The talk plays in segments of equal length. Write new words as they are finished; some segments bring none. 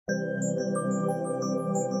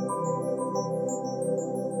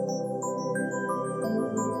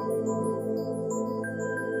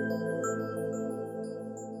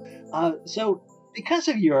So, because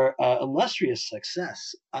of your illustrious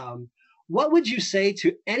success, what would you say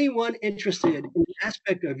to anyone interested in an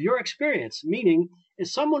aspect of your experience? Meaning, if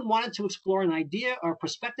someone wanted to explore an idea or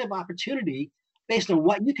prospective opportunity based on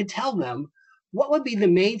what you could tell them, what would be the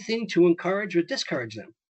main thing to encourage or discourage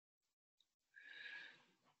them?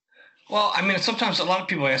 Well, I mean, sometimes a lot of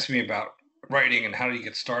people ask me about writing and how do you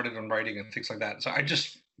get started on writing and things like that. So I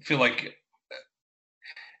just feel like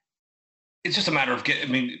it's just a matter of I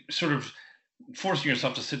mean, sort of forcing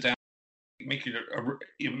yourself to sit down, making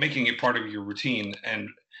it part of your routine. And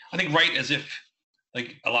I think write as if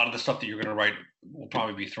like a lot of the stuff that you're going to write will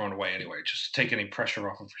probably be thrown away anyway. Just take any pressure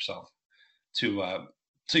off of yourself to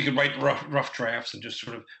so you can write rough drafts and just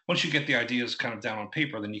sort of once you get the ideas kind of down on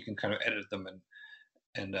paper, then you can kind of edit them and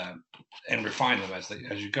and refine them as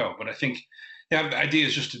you go. But I think the idea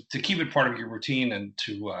is just to keep it part of your routine and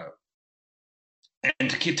to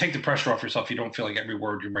take the pressure off yourself. You don't feel like every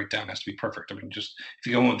word you write down has to be perfect. I mean, just if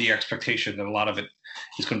you go in with the expectation that a lot of it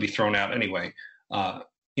is going to be thrown out anyway,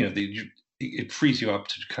 you know, it frees you up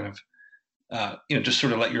to kind of, you know, just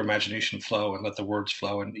sort of let your imagination flow and let the words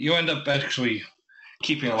flow. And you end up actually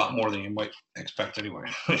keeping a lot more than you might expect anyway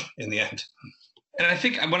in the end. And I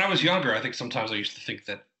think when I was younger, I think sometimes I used to think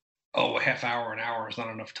that, oh, a half hour, an hour is not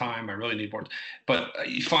enough time. I really need more. But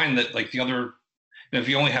you find that like the other, you know, if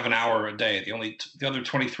you only have an hour a day, the other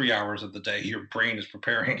 23 hours of the day, your brain is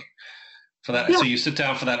preparing for that. Yeah. So you sit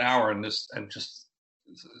down for that hour and just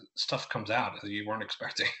stuff comes out that you weren't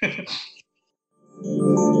expecting.